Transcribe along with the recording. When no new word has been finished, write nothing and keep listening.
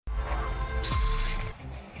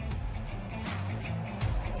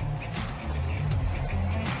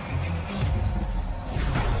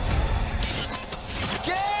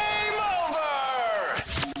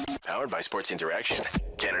Powered by Sports Interaction,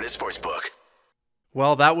 Canada Sportsbook.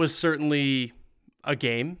 Well, that was certainly a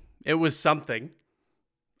game. It was something.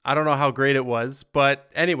 I don't know how great it was, but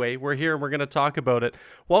anyway, we're here and we're going to talk about it.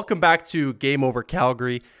 Welcome back to Game Over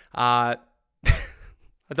Calgary. I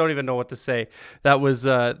don't even know what to say. That was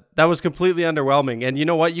completely underwhelming. And you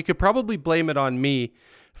know what? You could probably blame it on me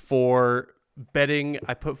for betting.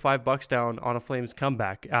 I put $5 down on a Flames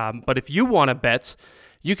comeback. But if you want to bet,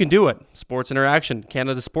 you can do it. Sports Interaction,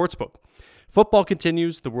 Canada Sportsbook. Football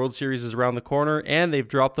continues, the World Series is around the corner, and they've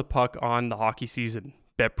dropped the puck on the hockey season.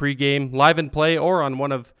 Bet pregame, live and play, or on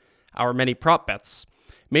one of our many prop bets.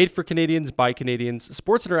 Made for Canadians by Canadians,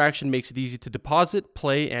 Sports Interaction makes it easy to deposit,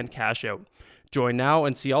 play, and cash out. Join now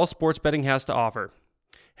and see all sports betting has to offer.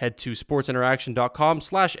 Head to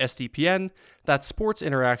sportsinteraction.com/SDPN. That's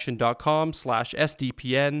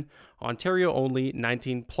sportsinteraction.com/SDPN. Ontario only,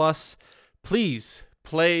 19 plus. Please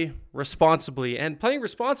play responsibly. And playing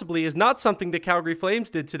responsibly is not something the Calgary Flames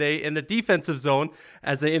did today in the defensive zone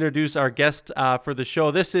as they introduce our guest for the show.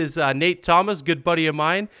 This is Nate Thomas, good buddy of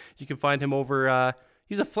mine. You can find him over,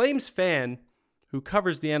 he's a Flames fan who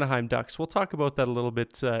covers the Anaheim Ducks. We'll talk about that a little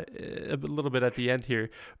bit at the end here.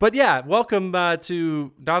 But yeah, welcome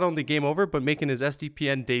to not only Game Over, but making his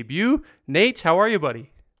SDPN debut. Nate, how are you, buddy?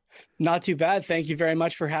 Not too bad. Thank you very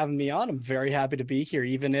much for having me on. I'm very happy to be here,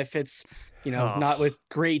 even if it's, not with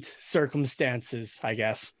great circumstances, I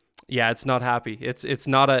guess. Yeah, it's not happy. It's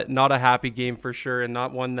not a happy game for sure, and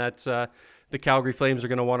not one that the Calgary Flames are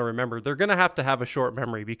going to want to remember. They're going to have a short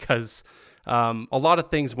memory because a lot of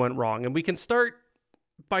things went wrong, and we can start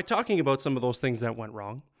by talking about some of those things that went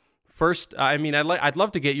wrong. First, I'd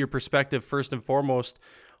love to get your perspective first and foremost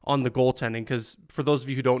on the goaltending, because for those of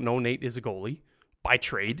you who don't know, Nate is a goalie by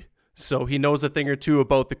trade, so he knows a thing or two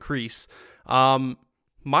about the crease.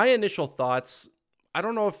 My initial thoughts, I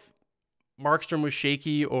don't know if Markstrom was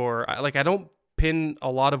shaky or I don't pin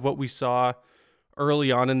a lot of what we saw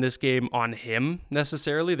early on in this game on him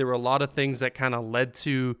necessarily. There were a lot of things that kind of led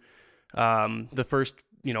to the first,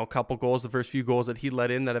 couple goals, the first few goals that he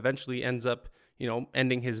let in that eventually ends up,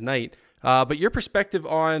 ending his night. But your perspective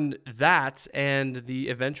on that and the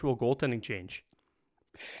eventual goaltending change.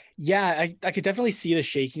 Yeah, I could definitely see the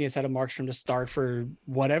shakiness out of Markstrom to start for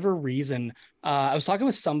whatever reason. I was talking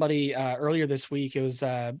with somebody earlier this week. It was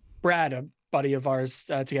Brad, a buddy of ours,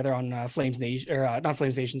 together on Flames Nation, or not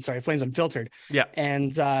Flames Nation, sorry, Flames Unfiltered. Yeah.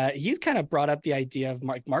 And he's kind of brought up the idea of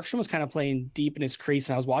Markstrom was kind of playing deep in his crease.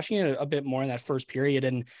 And I was watching it a bit more in that first period.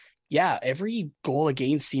 And yeah, every goal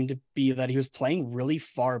against seemed to be that he was playing really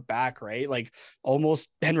far back, right? Like almost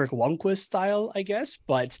Henrik Lundqvist style, I guess.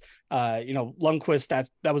 But, Lundqvist, that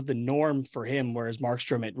was the norm for him, whereas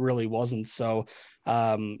Markstrom, it really wasn't. So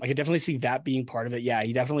I could definitely see that being part of it. Yeah,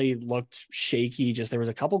 he definitely looked shaky. Just there was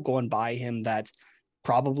a couple going by him that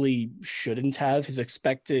probably shouldn't have. His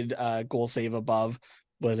expected goal save above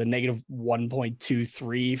was a negative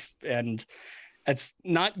 1.23. And that's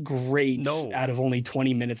not great out of only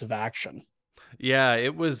 20 minutes of action. Yeah,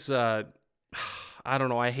 it was, I don't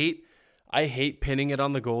know. I hate pinning it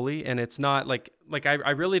on the goalie, and it's not like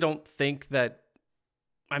I really don't think that,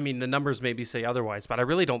 the numbers maybe say otherwise, but I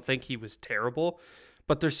really don't think he was terrible.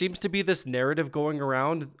 But there seems to be this narrative going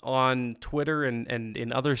around on Twitter and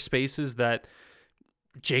in other spaces that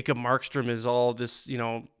Jacob Markstrom is all this,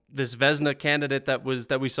 this Vezina candidate that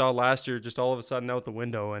we saw last year, just all of a sudden out the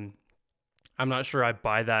window. And I'm not sure I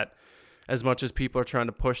buy that as much as people are trying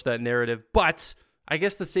to push that narrative. But I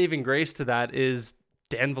guess the saving grace to that is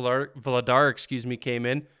Dan Vladar, came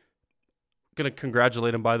in. Going to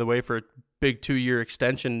congratulate him, by the way, for a big 2-year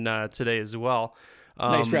extension today as well.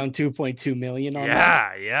 Nice round 2.2 million on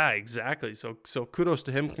that. Yeah, exactly. So kudos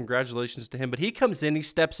to him. Congratulations to him. But he comes in, he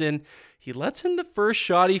steps in, he lets in the first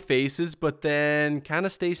shot he faces, but then kind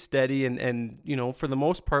of stays steady and for the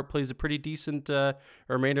most part plays a pretty decent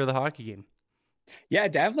remainder of the hockey game. Yeah,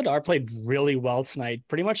 Dan Vladar played really well tonight,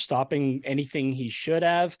 pretty much stopping anything he should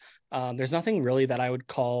have. There's nothing really that I would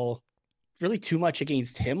call really too much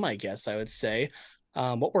against him, I guess I would say.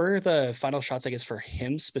 What were the final shots, I guess, for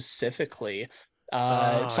him specifically?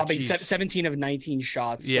 Stopping 17 of 19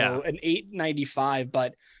 shots, so an 895.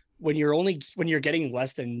 But when you're getting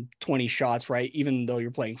less than 20 shots, right, even though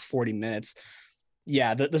you're playing 40 minutes,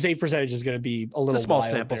 yeah, the save percentage is going to be a little small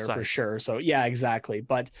wild sample there size. For sure. So yeah, exactly.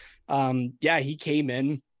 But he came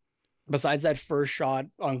in. Besides that first shot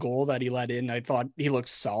on goal that he let in, I thought he looked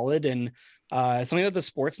solid. And something that the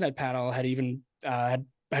Sportsnet panel had even had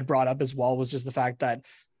brought up as well was just the fact that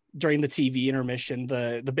during the TV intermission,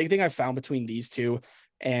 the big thing I found between these two,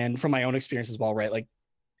 and from my own experience as well, right? Like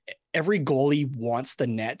every goalie wants the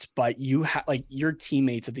net, but you have like your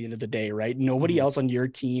teammates at the end of the day, right? Nobody else on your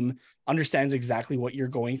team understands exactly what you're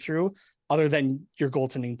going through other than your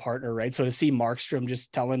goaltending partner, right? So to see Markstrom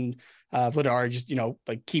just telling Vladar, just,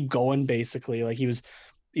 like keep going, basically, like he was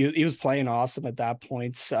playing awesome at that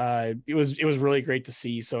point. It was really great to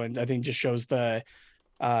see. So, and I think just shows the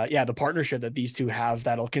partnership that these two have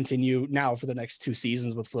that'll continue now for the next 2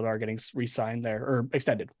 seasons with Vladar getting re-signed there, or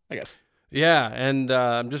extended, I guess. Yeah, and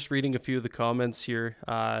I'm just reading a few of the comments here.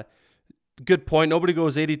 Good point. Nobody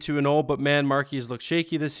goes 82-0, but man, Markie's looked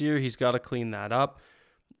shaky this year. He's got to clean that up.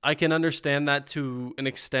 I can understand that to an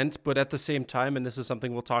extent, but at the same time, and this is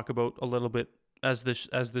something we'll talk about a little bit as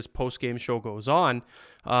this post-game show goes on,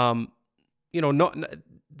 they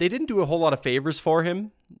didn't do a whole lot of favors for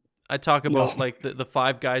him. I talk about like the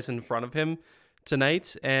 5 guys in front of him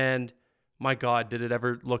tonight, and my God, did it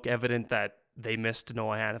ever look evident that they missed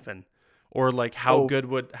Noah Hannafin? Or like how good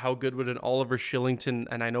would an Oliver Shillington,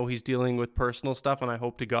 and I know he's dealing with personal stuff, and I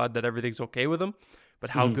hope to God that everything's okay with him, but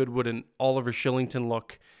how good would an Oliver Shillington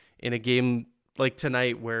look in a game like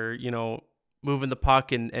tonight where, moving the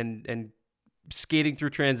puck and skating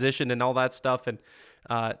through transition and all that stuff, and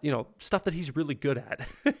stuff that he's really good at.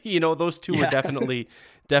 Those two were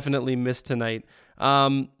definitely missed tonight.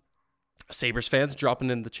 Sabres fans dropping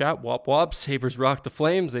in the chat. Wop wop. Sabres rock the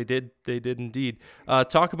Flames. They did indeed.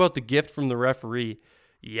 Talk about the gift from the referee.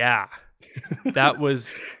 Yeah, that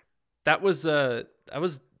was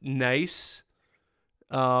nice.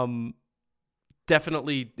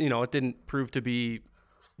 Definitely, it didn't prove to be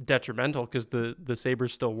detrimental because the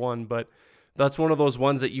Sabres still won, but that's one of those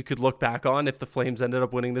ones that you could look back on if the Flames ended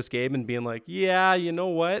up winning this game and being like, yeah, you know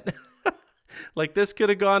what? Like, this could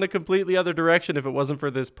have gone a completely other direction if it wasn't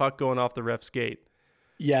for this puck going off the ref's skate.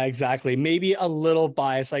 Yeah, exactly. Maybe a little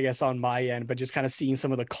bias, I guess, on my end, but just kind of seeing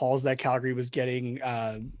some of the calls that Calgary was getting,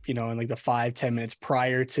 in like the 5-10 minutes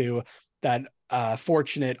prior to that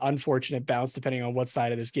unfortunate bounce, depending on what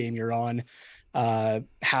side of this game you're on,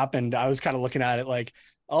 happened. I was kind of looking at it like,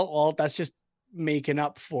 oh, well, that's just making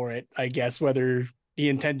up for it, I guess, whether he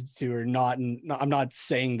intended to or not. And I'm not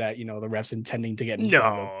saying that, the ref's intending to get in front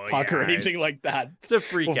of a puck or anything like that. It's a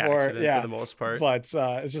freak accident for the most part. But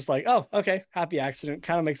it's just like, oh, okay, happy accident,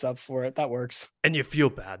 kind of makes up for it. That works. And you feel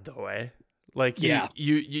bad though, eh? Like,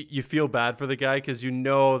 you feel bad for the guy because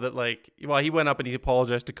that, like, well, he went up and he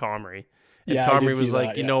apologized to Comrie. And Comrie was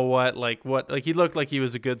like, you know what? Like, what? Like, he looked like he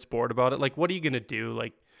was a good sport about it. Like, what are you gonna do?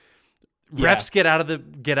 Like, refs get out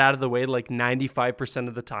of the way like 95%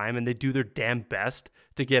 of the time, and they do their damn best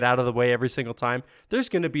to get out of the way every single time. There's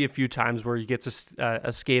going to be a few times where he gets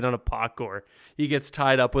a skate on a puck, or he gets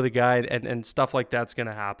tied up with a guy, and stuff like that's going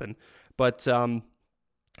to happen. But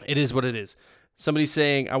it is what it is. Somebody's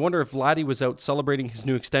saying, I wonder if Vladdy was out celebrating his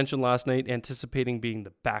new extension last night, anticipating being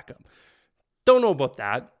the backup. Don't know about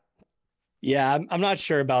that. Yeah, I'm not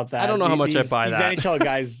sure about that. I don't know how much I buy that. These NHL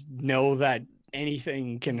guys know that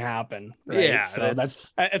anything can happen, right? Yeah, so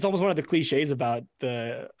it's almost one of the cliches about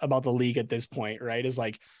the league at this point, right? Is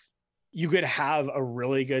like, you could have a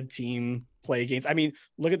really good team play against. I mean,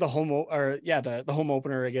 look at the home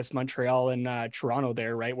opener against Montreal and Toronto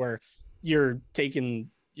there, right? Where you're taking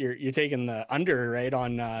the under, right,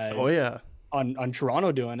 on on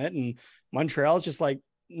Toronto doing it, and Montreal's just like,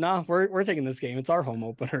 nah, we're taking this game. It's our home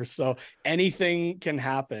opener, so anything can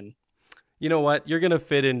happen. You know what? You're going to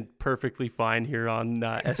fit in perfectly fine here on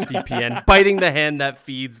SDPN. Biting the hand that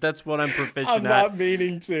feeds. That's what I'm proficient at. I'm not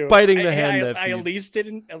meaning to. Biting the hand that feeds. I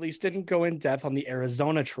at least didn't go in depth on the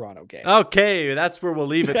Arizona-Toronto game. Okay, that's where we'll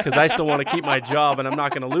leave it because I still want to keep my job and I'm not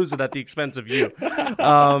going to lose it at the expense of you.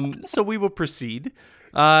 So we will proceed.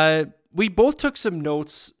 We both took some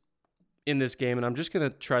notes in this game, and I'm just going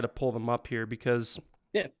to try to pull them up here because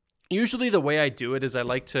usually the way I do it is I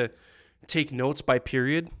like to take notes by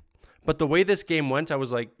period. But the way this game went, I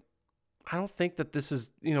was like, I don't think that this is,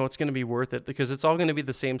 it's going to be worth it because it's all going to be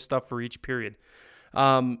the same stuff for each period.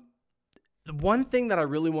 The one thing that I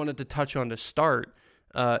really wanted to touch on to start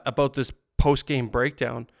about this post-game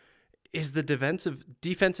breakdown is the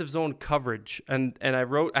defensive zone coverage. And I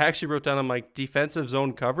actually wrote down, I'm like, defensive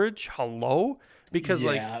zone coverage? Hello? Because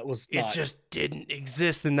it just didn't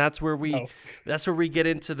exist. And that's where we get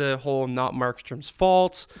into the whole not Markstrom's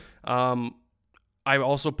fault. I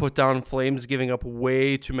also put down Flames giving up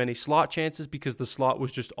way too many slot chances because the slot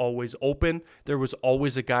was just always open. There was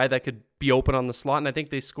always a guy that could be open on the slot, and I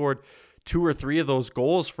think they scored 2 or 3 of those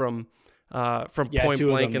goals from point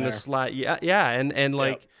blank in the slot.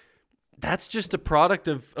 That's just a product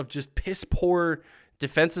of just piss poor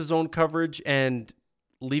defensive zone coverage and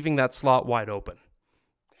leaving that slot wide open.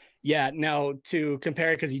 Yeah. Now to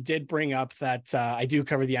compare it, because you did bring up that I do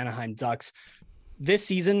cover the Anaheim Ducks. This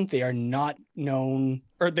season, they are not known,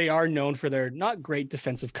 or they are known for their not great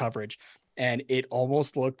defensive coverage. And it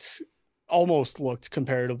almost looked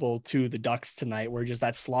comparable to the Ducks tonight, where just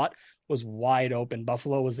that slot was wide open.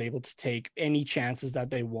 Buffalo was able to take any chances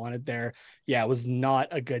that they wanted there. Yeah, it was not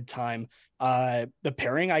a good time. The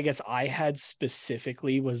pairing I guess I had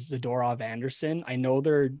specifically was Zadorov Anderson. I know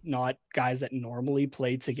they're not guys that normally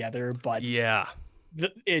play together, but Yeah.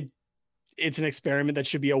 It's an experiment that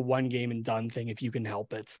should be a one game and done thing if you can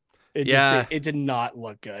help it. It did not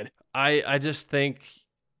look good. I just think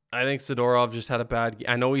Zadorov just had a bad.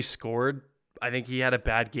 I know he scored. I think he had a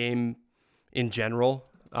bad game in general.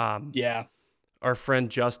 Yeah. Our friend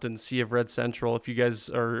Justin, Sea of Red Central, if you guys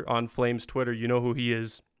are on Flames Twitter, you know who he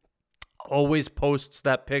is. Always posts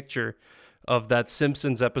that picture of that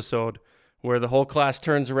Simpsons episode where the whole class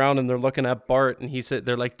turns around and they're looking at Bart, and he said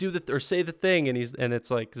they're like, do the or say the thing, and it's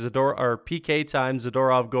like PK time,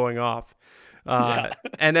 Zadorov going off.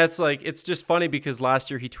 And that's like, it's just funny because last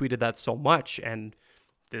year he tweeted that so much, and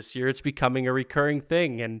this year it's becoming a recurring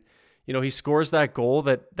thing. And he scores that goal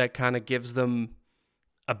that kind of gives them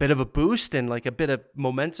a bit of a boost and like a bit of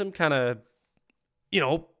momentum, kind of,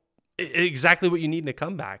 exactly what you need in a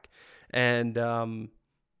comeback. And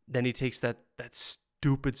then he takes that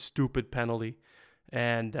stupid penalty,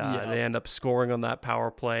 and they end up scoring on that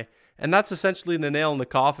power play. And that's essentially the nail in the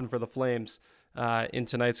coffin for the Flames in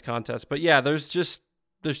tonight's contest. But yeah, there's just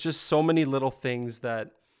so many little things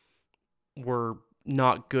that were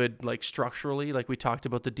not good, like structurally. Like we talked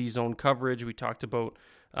about the D-zone coverage. We talked about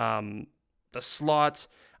the slot.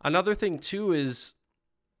 Another thing too is,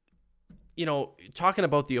 talking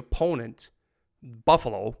about the opponent,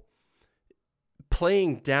 Buffalo,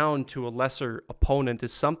 playing down to a lesser opponent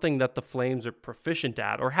is something that the Flames are proficient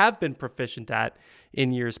at, or have been proficient at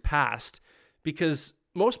in years past, because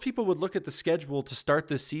most people would look at the schedule to start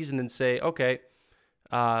this season and say, okay,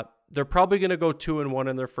 they're probably going to go 2-1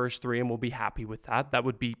 in their first three, and we'll be happy with that. That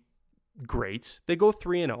would be great. They go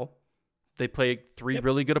 3-0. They play three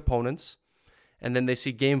really good opponents, and then they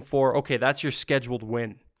see game 4. Okay, that's your scheduled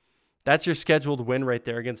win. That's your scheduled win right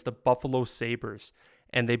there against the Buffalo Sabres,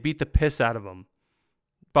 and they beat the piss out of them.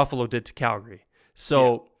 Buffalo did to Calgary.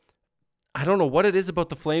 So I don't know what it is about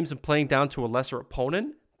the Flames and playing down to a lesser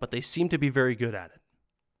opponent, but they seem to be very good at it.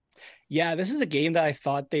 Yeah, this is a game that I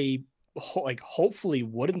thought they hopefully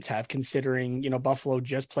wouldn't have, considering, Buffalo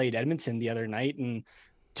just played Edmonton the other night and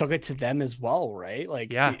took it to them as well, right?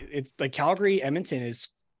 Like, it's like Calgary Edmonton is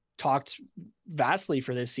talked vastly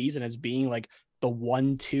for this season as being like the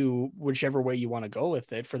 1-2, whichever way you want to go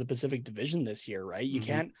with it, for the Pacific Division this year, right? You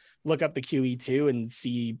can't look up the QE2 and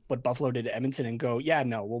see what Buffalo did to Edmonton and go, yeah,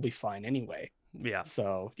 no, we'll be fine anyway. Yeah.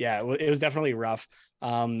 So yeah, it was definitely rough.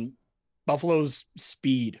 Buffalo's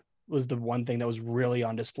speed was the one thing that was really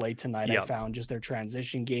on display tonight. I found just their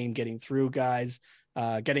transition game, getting through guys,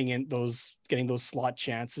 getting those slot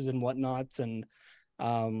chances and whatnot. And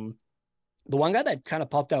the one guy that kind of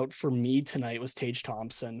popped out for me tonight was Tage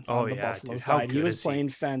Thompson on the Buffalo side. He was playing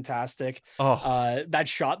fantastic. That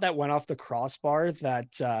shot that went off the crossbar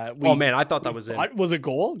that I thought that was in. Was a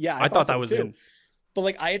goal? Yeah, I thought that was in. But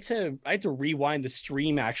like I had to rewind the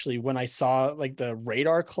stream actually when I saw like the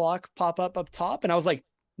radar clock pop up top, and I was like,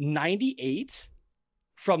 98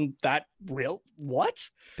 from that real what?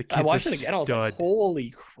 I watched it again. I was like, holy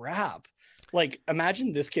crap. Like,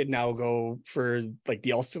 imagine this kid now go for like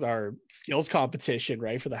the All-Star skills competition,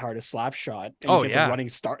 right? For the hardest slap shot. And he gets a running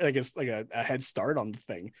start, like it's like a head start on the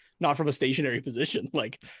thing, not from a stationary position.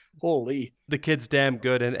 Like, holy. The kid's damn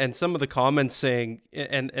good. And some of the comments saying,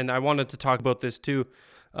 and I wanted to talk about this too.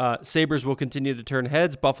 Sabres will continue to turn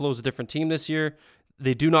heads. Buffalo's a different team this year.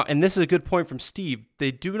 They do not, and this is a good point from Steve, they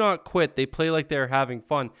do not quit. They play like they're having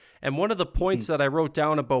fun. And one of the points that I wrote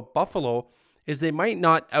down about Buffalo is they might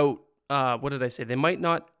not They might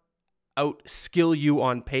not out skill you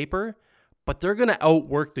on paper, but they're going to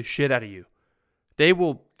outwork the shit out of you. They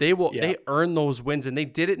earn those wins, and they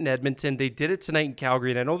did it in Edmonton. They did it tonight in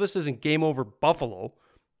Calgary. And I know this isn't game over Buffalo.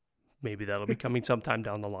 Maybe that'll be coming sometime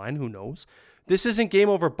down the line. Who knows? This isn't game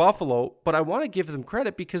over Buffalo, but I want to give them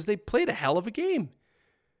credit because they played a hell of a game.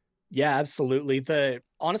 Yeah, absolutely.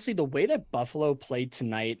 Honestly, the way that Buffalo played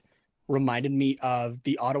tonight reminded me of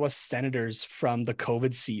the Ottawa Senators from the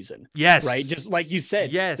COVID season. Yes. Right? Just like you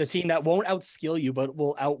said, yes. The team that won't outskill you, but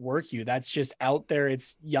will outwork you. That's just out there.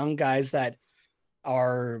 It's young guys that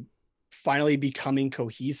are finally becoming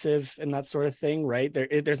cohesive and that sort of thing, right?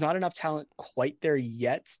 There's not enough talent quite there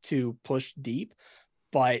yet to push deep,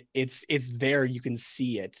 but it's there. You can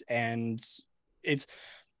see it. And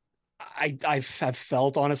I've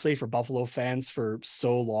felt honestly for Buffalo fans for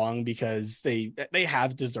so long because they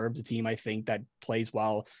have deserved a team, I think, that plays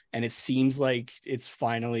well, and it seems like it's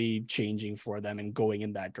finally changing for them and going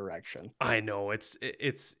in that direction. I know it's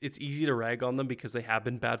easy to rag on them because they have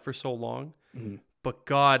been bad for so long. Mm-hmm. But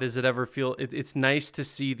God, does it ever feel it's nice to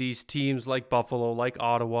see these teams like Buffalo, like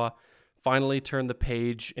Ottawa, finally turn the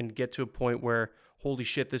page and get to a point where, holy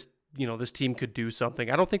shit, this team could do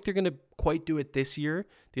something. I don't think they're going to quite do it this year.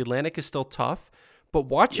 The Atlantic is still tough, but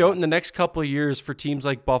watch out in the next couple of years for teams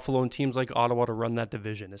like Buffalo and teams like Ottawa to run that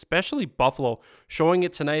division, especially Buffalo showing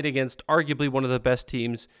it tonight against arguably one of the best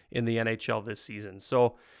teams in the NHL this season.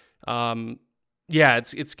 So,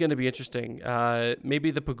 it's going to be interesting.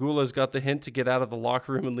 Maybe the Pagulas got the hint to get out of the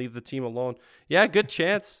locker room and leave the team alone. Yeah, good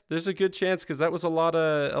chance. There's a good chance because that was a lot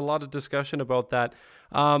of discussion about that.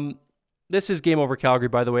 This is Game Over Calgary,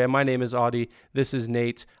 by the way. My name is Audie. This is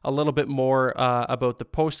Nate. A little bit more about the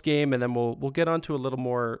post game, and then we'll get on to a little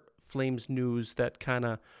more Flames news that kind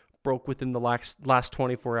of broke within the last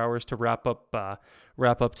 24 hours to wrap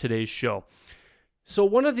up today's show. So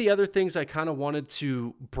one of the other things I kind of wanted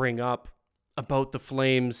to bring up about the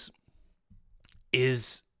Flames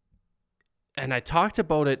is, and I talked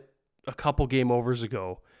about it a couple game overs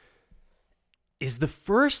ago, is the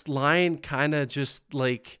first line kind of just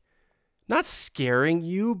like, not scaring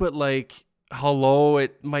you, but like, hello,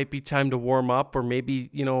 it might be time to warm up, or maybe,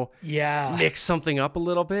 mix something up a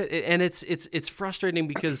little bit. And it's frustrating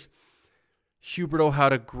because Huberdeau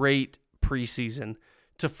had a great preseason.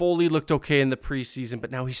 Toffoli looked okay in the preseason,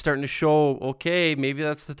 but now he's starting to show, okay, maybe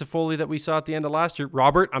that's the Toffoli that we saw at the end of last year.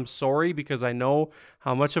 Robert, I'm sorry, because I know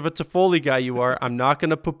how much of a Toffoli guy you are. I'm not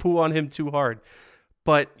going to poo-poo on him too hard.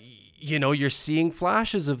 But, you're seeing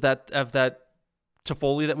flashes of that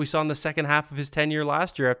Toffoli that we saw in the second half of his tenure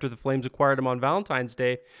last year after the Flames acquired him on Valentine's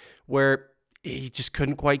Day, where he just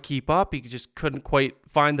couldn't quite keep up. He just couldn't quite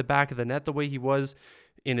find the back of the net the way he was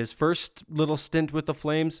in his first little stint with the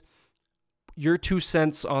Flames. Your 2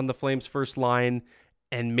 cents on the Flames' first line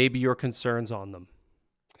and maybe your concerns on them.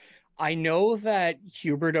 I know that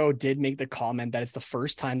Huberdeau did make the comment that it's the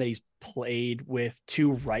first time that he's played with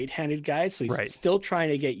 2 right-handed guys, so he's still trying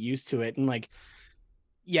to get used to it. And like,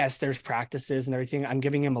 yes, there's practices and everything. I'm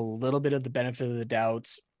giving him a little bit of the benefit of the doubt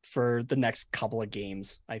for the next couple of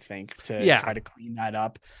games, I think, to try to clean that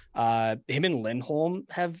up. Him and Lindholm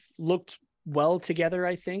have looked well together,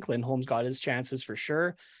 I think. Lindholm's got his chances for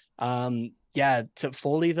sure.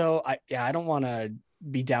 Toffoli, though, I don't want to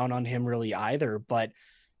be down on him really either, but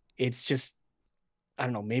it's just, I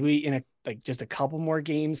don't know, maybe in just a couple more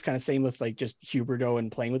games, kind of same with like just Huberdeau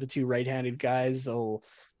and playing with the 2 right-handed guys, it'll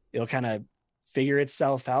kind of figure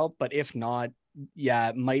itself out. But if not,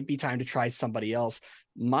 it might be time to try somebody else.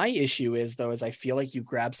 My issue is, though, is I feel like you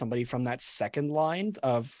grab somebody from that second line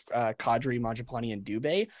of Kadri, Mangiapane, and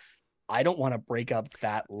Dubé. I don't want to break up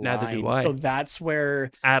that line. Neither do I. So that's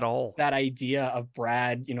where at all that idea of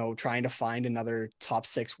Brad, trying to find another top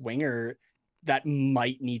 6 winger that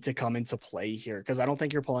might need to come into play here, because I don't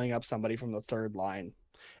think you're pulling up somebody from the third line.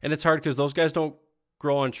 And it's hard because those guys don't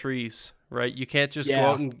grow on trees, right? You can't just go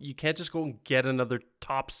out and get another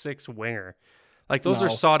top 6 winger. Like those are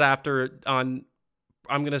sought after on,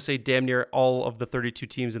 I'm going to say damn near all of the 32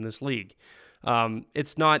 teams in this league.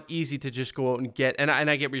 It's not easy to just go out and get, and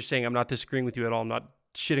I get what you're saying. I'm not disagreeing with you at all. I'm not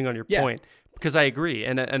shitting on your point, because I agree.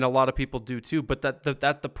 And a lot of people do too, but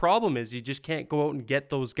that the problem is you just can't go out and get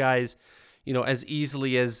those guys, as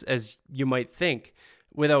easily as you might think,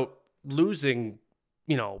 without losing,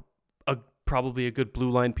 probably a good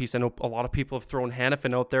blue line piece. I know a lot of people have thrown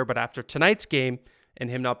Hanifin out there, but after tonight's game and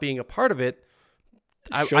him not being a part of it,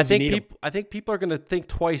 I think people are going to think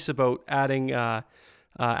twice about adding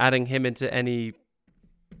him into any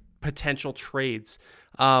potential trades.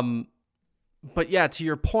 But yeah, to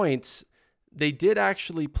your point, they did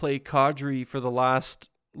actually play Kadri for the last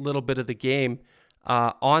little bit of the game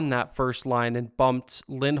on that first line and bumped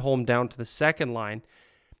Lindholm down to the second line.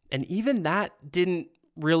 And even that didn't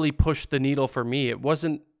really push the needle for me. It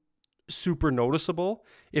wasn't super noticeable.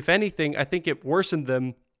 If anything, I think it worsened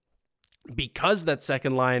them because that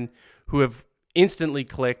second line, who have instantly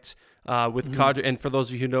clicked with Kadri, and for those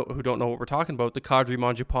of you who don't know what we're talking about, the Kadri,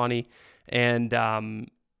 Mangiapane, and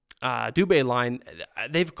Dubé line,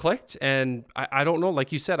 they've clicked, and I don't know.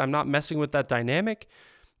 Like you said, I'm not messing with that dynamic.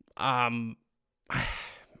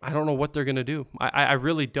 I don't know what they're going to do. I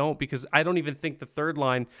really don't, because I don't even think the third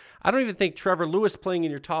line, I don't even think Trevor Lewis playing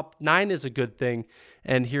in your top 9 is a good thing.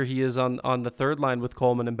 And here he is on the third line with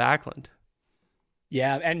Coleman and Backlund.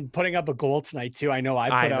 Yeah, and putting up a goal tonight too. I know I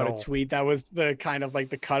put out a tweet that was the kind of like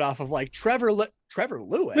the cutoff of like Trevor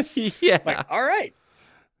Lewis. Yeah. Like, all right.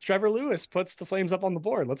 Trevor Lewis puts the Flames up on the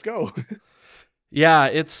board. Let's go. Yeah,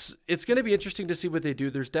 it's going to be interesting to see what they do.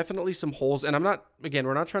 There's definitely some holes, and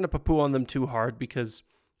we're not trying to poo-poo on them too hard because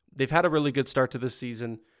they've had a really good start to this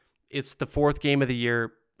season. It's the fourth game of the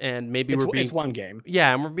year, and maybe it's one game.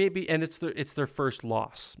 Yeah, and it's their first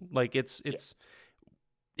loss. Like it's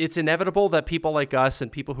inevitable that people like us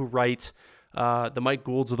and people who write the Mike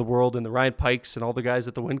Goulds of the world and the Ryan Pikes and all the guys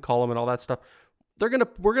at the Win column and all that stuff, we're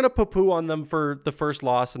gonna poo-poo on them for the first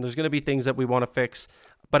loss, and there's gonna be things that we want to fix.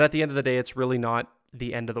 But at the end of the day, it's really not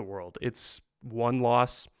the end of the world. It's one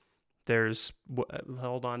loss. There's,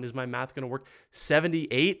 hold on, is my math going to work?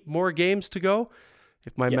 78 more games to go.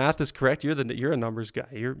 If my math is correct, you're a numbers guy.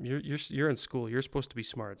 You're in school. You're supposed to be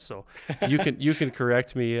smart. So you can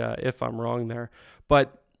correct me if I'm wrong there.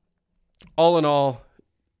 But all in all,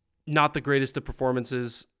 not the greatest of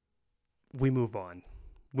performances. We move on.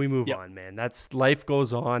 We move on, man. That's life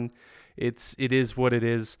goes on. It is what it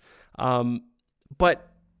is. But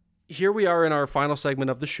here we are in our final segment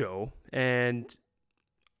of the show, and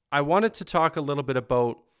I wanted to talk a little bit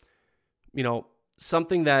about,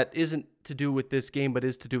 something that isn't to do with this game, but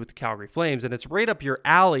is to do with the Calgary Flames, and it's right up your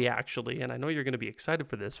alley, actually, and I know you're going to be excited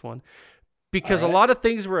for this one, because a lot of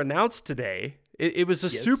things were announced today. It was a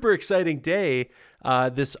super exciting day,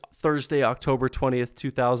 this Thursday, October 20th,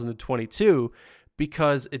 2022,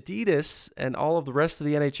 because Adidas and all of the rest of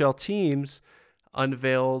the NHL teams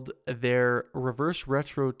unveiled their Reverse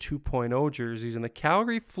Retro 2.0 jerseys, and the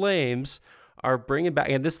Calgary Flames are bringing back,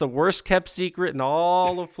 and this is the worst kept secret in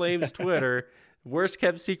all of Flames Twitter, worst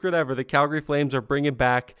kept secret ever. The Calgary Flames are bringing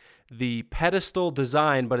back the pedestal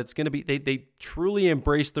design, but it's going to be, they truly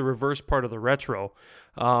embrace the reverse part of the retro.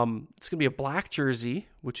 It's going to be a black jersey,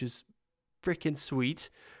 which is freaking sweet.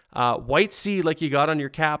 White C like you got on your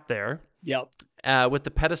cap there. Yep. With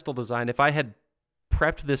the pedestal design. If I had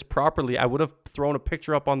prepped this properly, I would have thrown a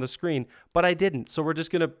picture up on the screen, but I didn't. So we're just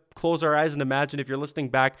going to close our eyes and imagine. If you're listening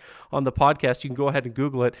back on the podcast, you can go ahead and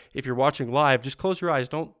Google it. If you're watching live, just close your eyes.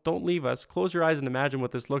 Don't leave us. Close your eyes and imagine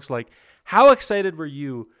what this looks like. How excited were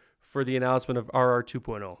you for the announcement of RR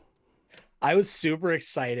 2.0? I was super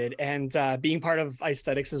excited, and being part of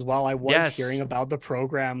Aesthetics as well, I was hearing about the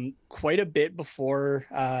program quite a bit before,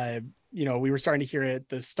 we were starting to hear it at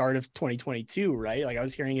the start of 2022, right? Like I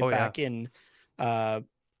was hearing it back in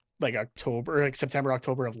September,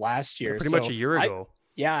 October of last year. Pretty much a year ago.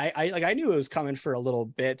 I knew it was coming for a little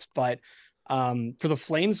bit, but for the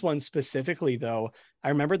Flames one specifically, though, I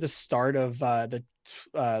remember the start of it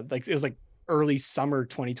was like early summer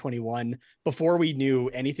 2021, before we knew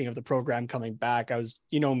anything of the program coming back. I was,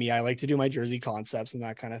 me, I like to do my jersey concepts and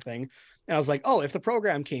that kind of thing. And I was like, oh, if the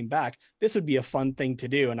program came back, this would be a fun thing to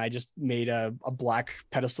do. And I just made a black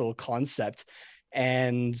pedestal concept,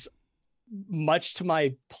 and much to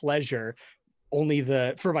my pleasure, only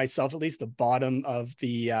for myself, at least, the bottom of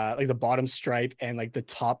the the bottom stripe and like the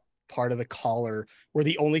top part of the collar were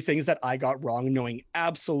the only things that I got wrong, knowing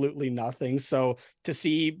absolutely nothing. So to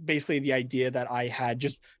see basically the idea that I had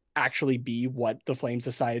just actually be what the Flames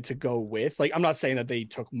decided to go with, like, I'm not saying that they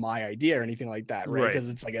took my idea or anything like that, right? Because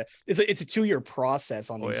it's like it's a 2-year process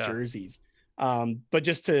on these jerseys. But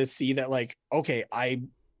just to see that, like, okay,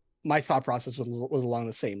 my thought process was along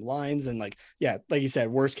the same lines, and like you said,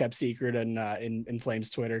 worst kept secret and in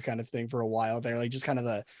Flames Twitter kind of thing for a while there, like just kind of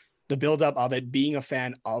the buildup of it, being a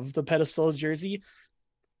fan of the pedestal jersey.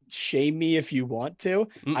 Shame me if you want to.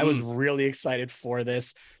 I was really excited for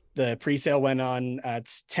this. The pre-sale went on at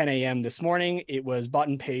 10 a.m. this morning. It was bought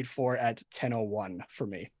and paid for at 10:01 for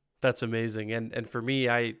me. That's amazing. And for me,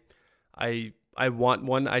 I want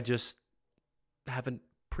one. I just haven't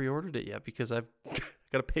pre-ordered it yet because I've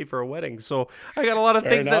got to pay for a wedding. So I got a lot of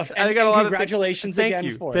things congratulations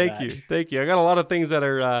again for that. Thank you. I got a lot of things that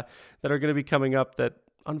are going to be coming up that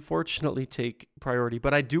unfortunately take priority,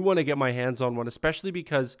 but I do want to get my hands on one, especially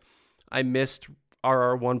because I missed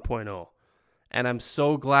RR 1.0, and I'm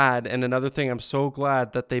so glad. And another thing, I'm so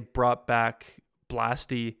glad that they brought back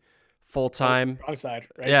Blasty full time. Wrong side,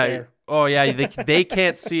 right there. Oh yeah, they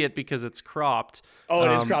can't see it because it's cropped. Oh,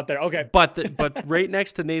 it is cropped there. Okay, but right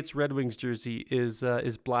next to Nate's Red Wings jersey is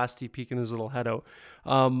Blasty peeking his little head out.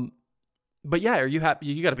 But yeah, are you happy?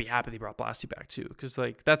 You got to be happy they brought Blasty back too, because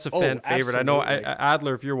like that's a fan favorite. I know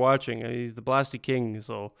Adler, if you're watching, he's the Blasty king,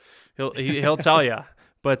 so he'll tell you.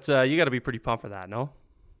 But you got to be pretty pumped for that, no?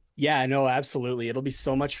 Yeah, no, absolutely. It'll be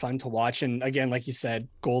so much fun to watch. And again, like you said,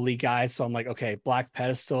 goalie guys. So I'm like, okay, black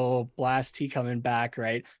pedestal, Blasty coming back,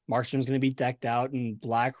 right? Markstrom's going to be decked out in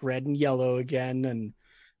black, red, and yellow again. And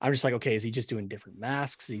I'm just like, okay, is he just doing different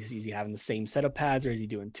masks? Is he having the same set of pads, or is he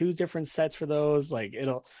doing 2 different sets for those? Like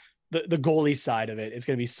the goalie side of it is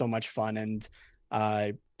going to be so much fun. And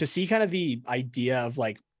to see kind of the idea of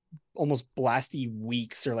like almost blasty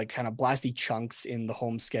weeks or like kind of blasty chunks in the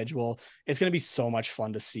home schedule, it's going to be so much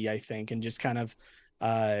fun to see, I think, and just kind of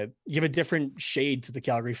give a different shade to the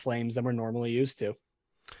Calgary Flames than we're normally used to.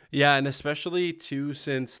 Yeah, and especially too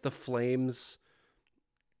since the Flames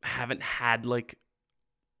haven't had like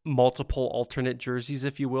multiple alternate jerseys,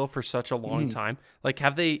 if you will, for such a long time. Like,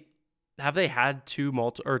 have they had two?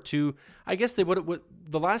 I guess they would.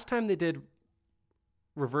 The last time they did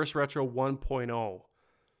Reverse Retro 1.0,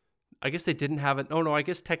 I guess they didn't have it. Oh no, I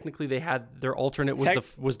guess technically they had their alternate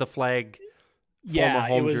was the flag. Yeah,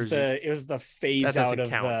 home it was jersey. it was the phase out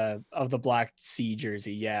of the Black Sea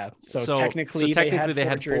jersey. Yeah, so technically they had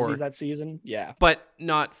four jerseys that season. Yeah, but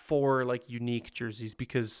not four like unique jerseys,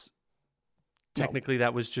 because technically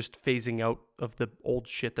that was just phasing out of the old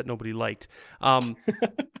shit that nobody liked.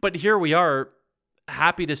 But here we are,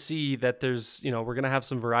 happy to see that there's, we're going to have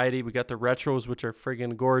some variety. We got the retros, which are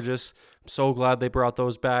friggin' gorgeous. I'm so glad they brought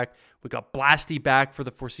those back. We got Blasty back for the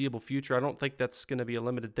foreseeable future. I don't think that's going to be a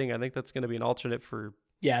limited thing. I think that's going to be an alternate for...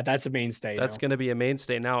 Yeah, that's a mainstay. That's going to be a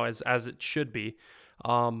mainstay now, as it should be.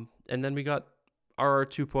 And then we got RR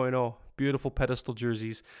 2.0. Beautiful pedestal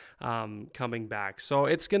jerseys coming back. So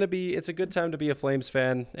it's a good time to be a Flames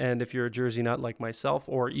fan. And if you're a jersey nut like myself,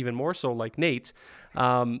 or even more so like Nate,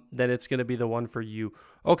 then it's going to be the one for you.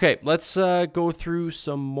 Okay, let's go through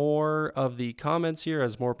some more of the comments here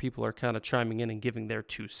as more people are kind of chiming in and giving their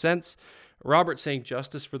 2 cents. Robert saying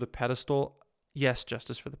justice for the pedestal. Yes,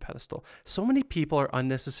 justice for the pedestal. So many people are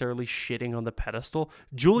unnecessarily shitting on the pedestal.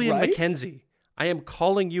 Julian McKenzie. I am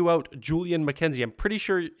calling you out, Julian McKenzie. I'm pretty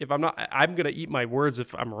sure I'm going to eat my words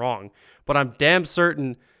if I'm wrong, but I'm damn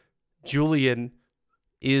certain Julian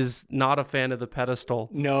is not a fan of the pedestal.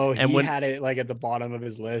 No, he had it like at the bottom of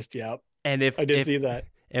his list. Yep. And I did see that.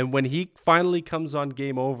 And when he finally comes on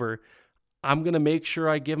Game Over, I'm going to make sure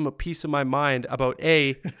I give him a piece of my mind about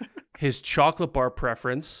his chocolate bar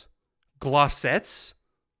preference, glossettes,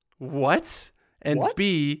 and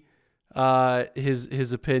B,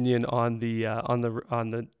 his opinion on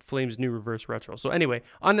the Flames' new reverse retro. So anyway,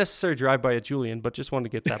 unnecessary drive by a Julian, but just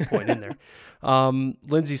wanted to get that point in there.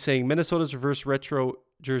 Lindsay saying Minnesota's reverse retro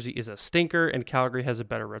jersey is a stinker and Calgary has a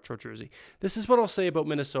better retro jersey. This is what I'll say about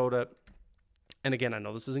Minnesota. And again, I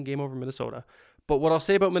know this isn't Game Over Minnesota, but what I'll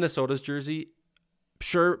say about Minnesota's jersey,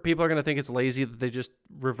 sure, people are going to think it's lazy that they just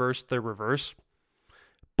reversed their reverse,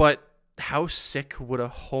 but how sick would a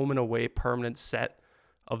home and away permanent set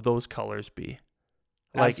of those colors be?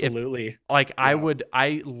 Like, absolutely.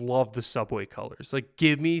 I love the Subway colors. Like,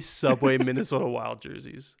 give me Subway Minnesota Wild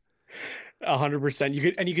jerseys. 100%.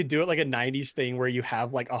 You could do it like a 90s thing where you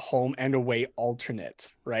have like a home and away alternate,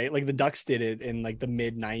 right? Like the Ducks did it in like the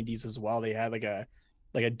mid 90s as well. They had like a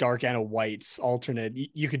dark and a white alternate.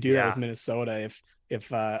 You could do that with Minnesota if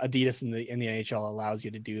Adidas in the NHL allows you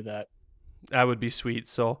to do that. That would be sweet.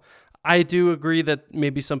 So I do agree that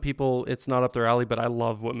maybe some people, it's not up their alley, but I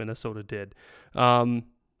love what Minnesota did.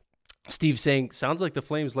 Steve saying, sounds like the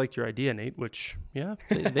Flames liked your idea, Nate, which, yeah,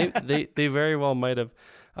 they very well might have.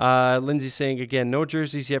 Lindsay saying, again, no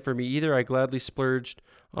jerseys yet for me either. I gladly splurged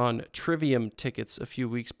on Trivium tickets a few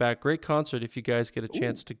weeks back. Great concert if you guys get a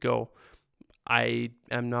chance to go. I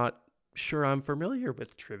am not sure I'm familiar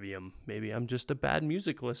with Trivium. Maybe I'm just a bad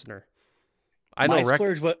music listener. My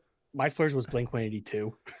splurge was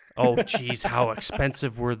Blink-182. Oh, geez, how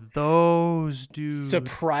expensive were those, dude?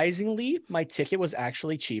 Surprisingly, my ticket was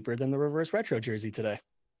actually cheaper than the reverse retro jersey today.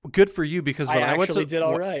 Good for you, because when I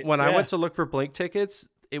went to look for Blink tickets,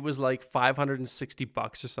 it was like $560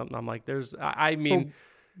 or something. I'm like, for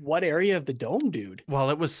what area of the dome, dude? Well,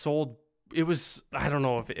 it was sold. It was, I don't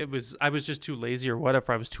know if I was just too lazy or what, if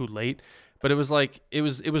I was too late. But it was like, it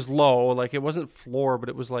was low, like it wasn't floor, but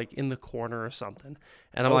it was like in the corner or something.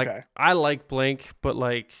 And I'm like, I like Blink, but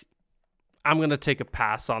like, I'm going to take a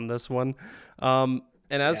pass on this one. And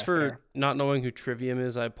as for fair. Not knowing who Trivium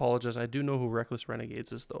is, I apologize. I do know who Reckless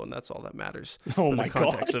Renegades is, though, and that's all that matters. Oh my God.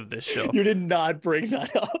 Context of this show. You did not bring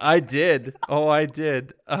that up. I did. Oh, I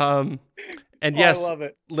did. And yes, I love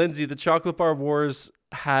it. Lindsay, the Chocolate Bar Wars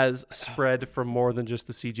has spread for more than just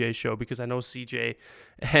the CJ show, because I know CJ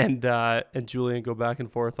and Julian go back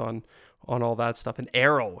and forth on all that stuff. And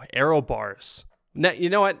Aero bars. Now, you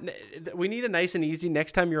know what? We need a nice and easy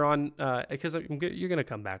next time you're on, because you're going to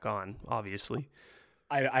come back on, obviously.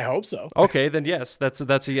 I hope so. Okay, then yes, that's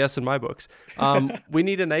a yes in my books. We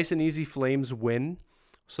need a nice and easy Flames win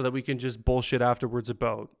so that we can just bullshit afterwards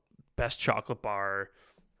about best chocolate bar,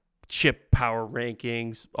 chip power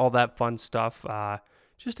rankings, all that fun stuff,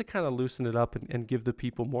 just to kind of loosen it up and give the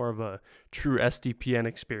people more of a true SDPN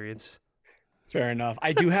experience. Fair enough.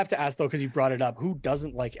 I do have to ask though, because you brought it up. Who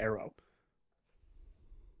doesn't like Arrow?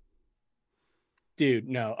 Dude,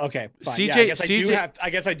 no. Okay, fine. CJ, Yeah,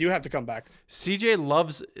 I guess I do have to come back.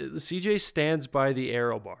 CJ stands by the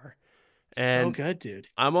Arrow bar. And so good, dude.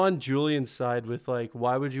 I'm on Julian's side with like,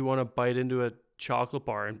 why would you want to bite into a chocolate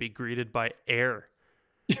bar and be greeted by air?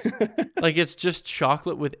 Like, it's just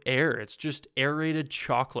chocolate with air. It's just aerated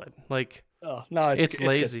chocolate. Like, oh no, it's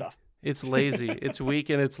lazy. Good stuff. It's lazy. It's weak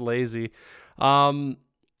and it's lazy.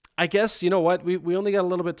 I guess, you know what? We only got a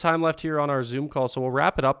little bit of time left here on our Zoom call, so we'll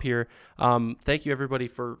wrap it up here. Thank you, everybody,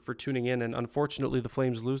 for tuning in. And unfortunately, the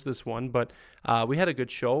Flames lose this one, but we had a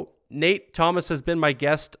good show. Nate Thomas has been my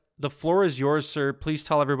guest. The floor is yours, sir. Please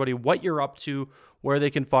tell everybody what you're up to, where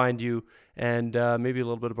they can find you, and maybe a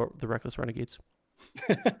little bit about the Reckless Renegades.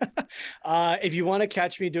 If you want to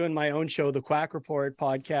catch me doing my own show, the Quack Report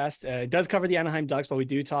podcast, it does cover the Anaheim Ducks, but we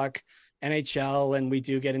do talk NHL and we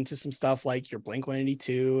do get into some stuff like your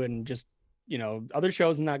Blink-182 and just, you know, other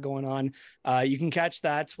shows and that going on. You can catch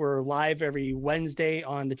that. We're live every Wednesday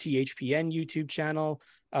on the THPN YouTube channel,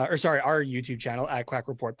 our YouTube channel at Quack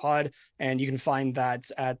Report Pod. And you can find that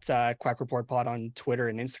at Quack Report Pod on Twitter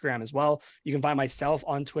and Instagram as well. You can find myself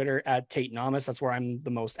on Twitter at Tate Nomas. That's where I'm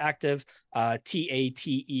the most active.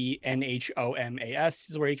 TATENHOMAS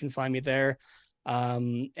is where you can find me there.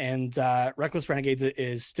 And Reckless Renegades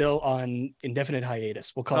is still on indefinite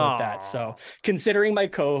hiatus. We'll call it that. So considering my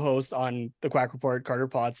co-host on the Quack Report, Carter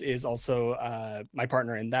Potts, is also my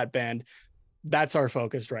partner in that band, that's our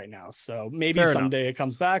focus right now. So maybe someday it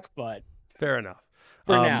comes back, but fair enough.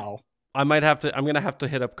 For now. I'm going to have to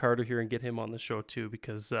hit up Carter here and get him on the show too,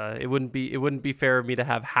 because it wouldn't be fair of me to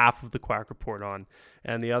have half of the Quack Report on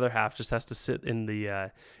and the other half just has to sit in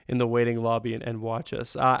the waiting lobby and watch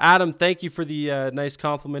us. Adam, thank you for the nice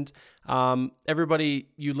compliment. Everybody,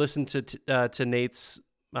 you listen to Nate's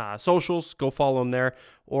socials, go follow him there,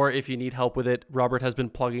 or if you need help with it, Robert has been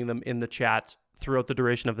plugging them in the chat throughout the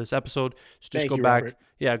duration of this episode. So just go back. Robert.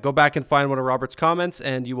 Yeah, go back and find one of Robert's comments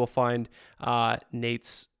and you will find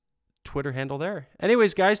Nate's Twitter handle there.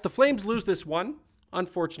 Anyways, guys, the Flames lose this one,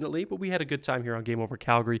 unfortunately, but we had a good time here on Game Over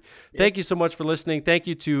Calgary. Yep. Thank you so much for listening. Thank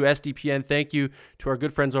you to SDPN. Thank you to our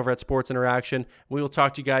good friends over at Sports Interaction. We will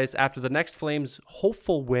talk to you guys after the next Flames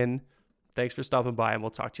hopeful win. Thanks for stopping by, and we'll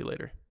talk to you later.